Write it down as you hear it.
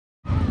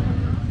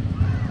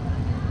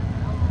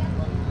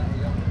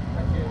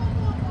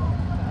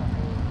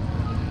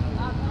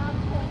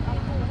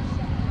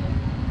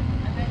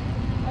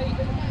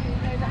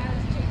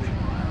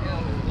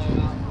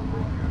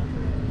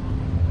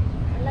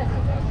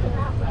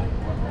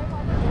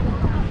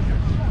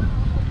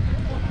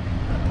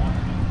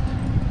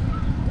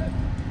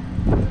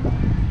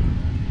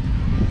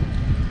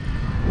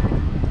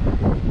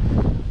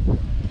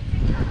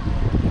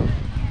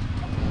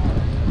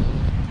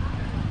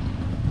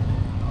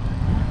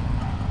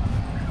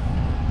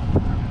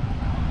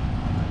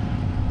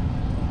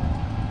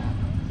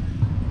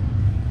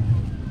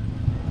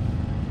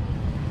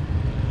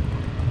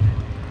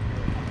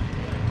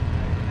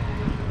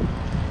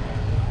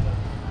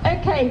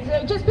Okay,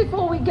 so just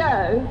before we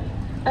go,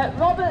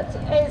 Robert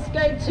is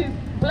going to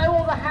blow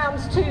all the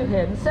hounds to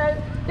him. So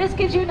this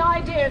gives you an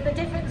idea of the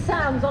different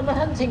sounds on the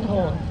hunting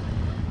horn.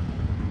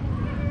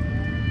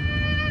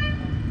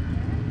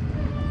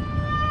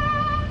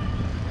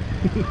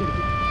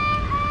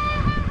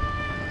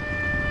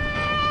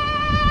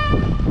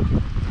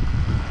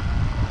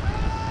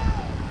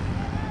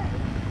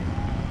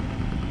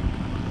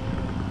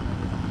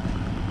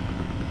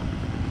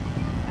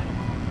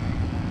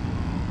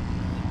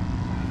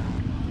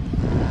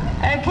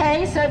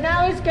 Okay, so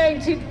now he's going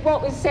to,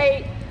 what we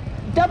say,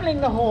 doubling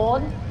the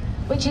horn,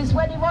 which is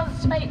when he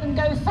wants to make them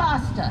go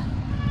faster.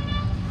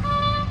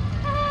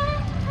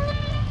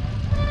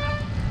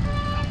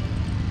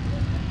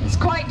 It's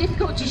quite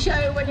difficult to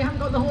show when you haven't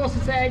got the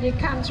horses there and you're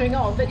cantering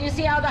on, but you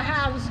see how the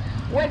hounds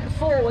went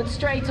forward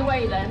straight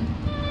away then.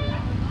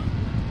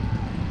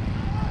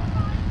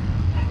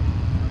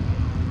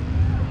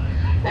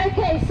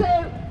 Okay, so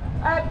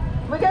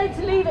we're going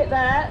to leave it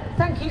there.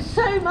 Thank you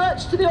so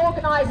much to the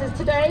organisers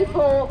today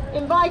for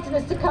inviting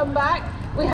us to come back.